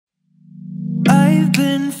I've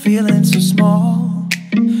been feeling so small.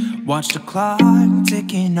 Watch the clock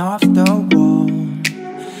ticking off the wall.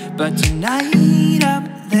 But tonight I'm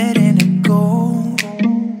letting it go.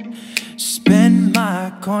 Spend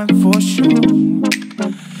my coin for sure.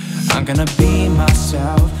 I'm gonna be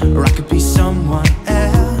myself, or I could be someone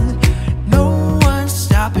else. No one's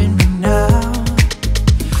stopping me now.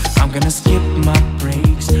 I'm gonna skip my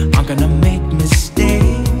breaks, I'm gonna make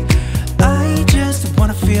mistakes. I just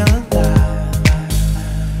wanna feel alive.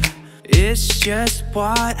 It's just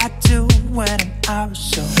what I do when I'm out,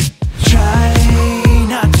 so try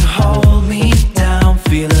not to hold me down.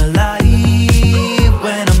 Feel alive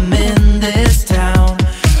when I'm in this town.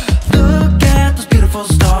 Look at those beautiful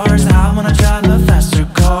stars. I wanna drive a faster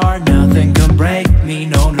car. Nothing can break me,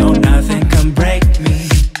 no, no, nothing can break me.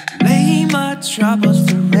 Lay my troubles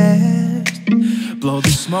to rest. Blow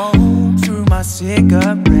the smoke through my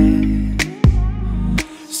cigarette.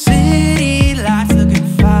 City lights looking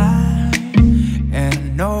fine, and I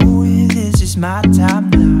know this is my time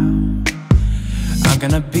now. I'm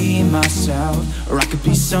gonna be myself, or I could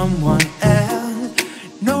be someone else.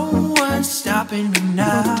 No one's stopping me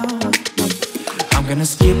now. I'm gonna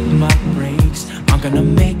skip my breaks, I'm gonna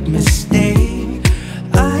make mistakes.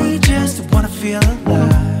 I just wanna feel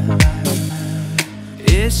alive.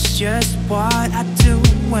 It's just what I do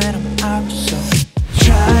when I'm out, so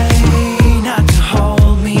try not to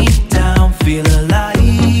hold me down. Feel alive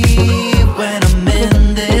when I'm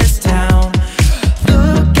in this town.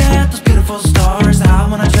 Look at those beautiful stars. I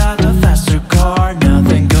wanna drive a faster car.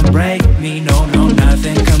 Nothing can break me, no, no,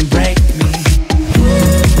 nothing can break me.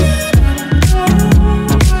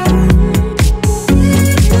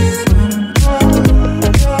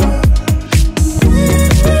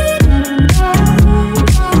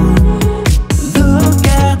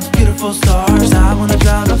 Stars, I wanna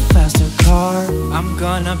drive a faster car. I'm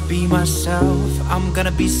gonna be myself, I'm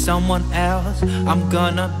gonna be someone else. I'm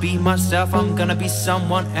gonna be myself, I'm gonna be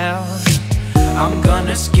someone else. I'm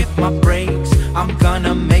gonna skip my breaks, I'm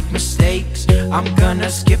gonna make mistakes. I'm gonna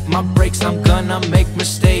skip my breaks, I'm gonna make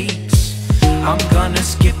mistakes. I'm gonna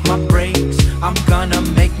skip my breaks, I'm gonna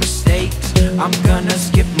make mistakes. I'm gonna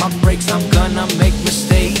skip my breaks, I'm gonna make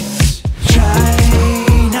mistakes.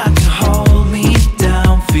 Try not to hold me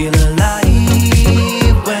down. Feel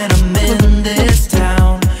alive when I'm in this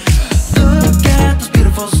town. Look at those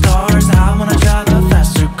beautiful stars. I wanna drive a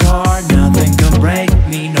faster car. Nothing can break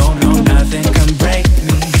me, no, no, nothing can break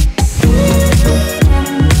me.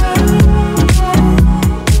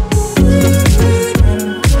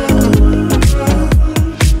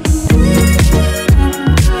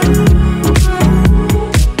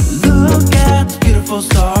 Look at those beautiful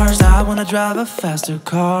stars. I wanna drive a faster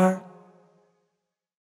car.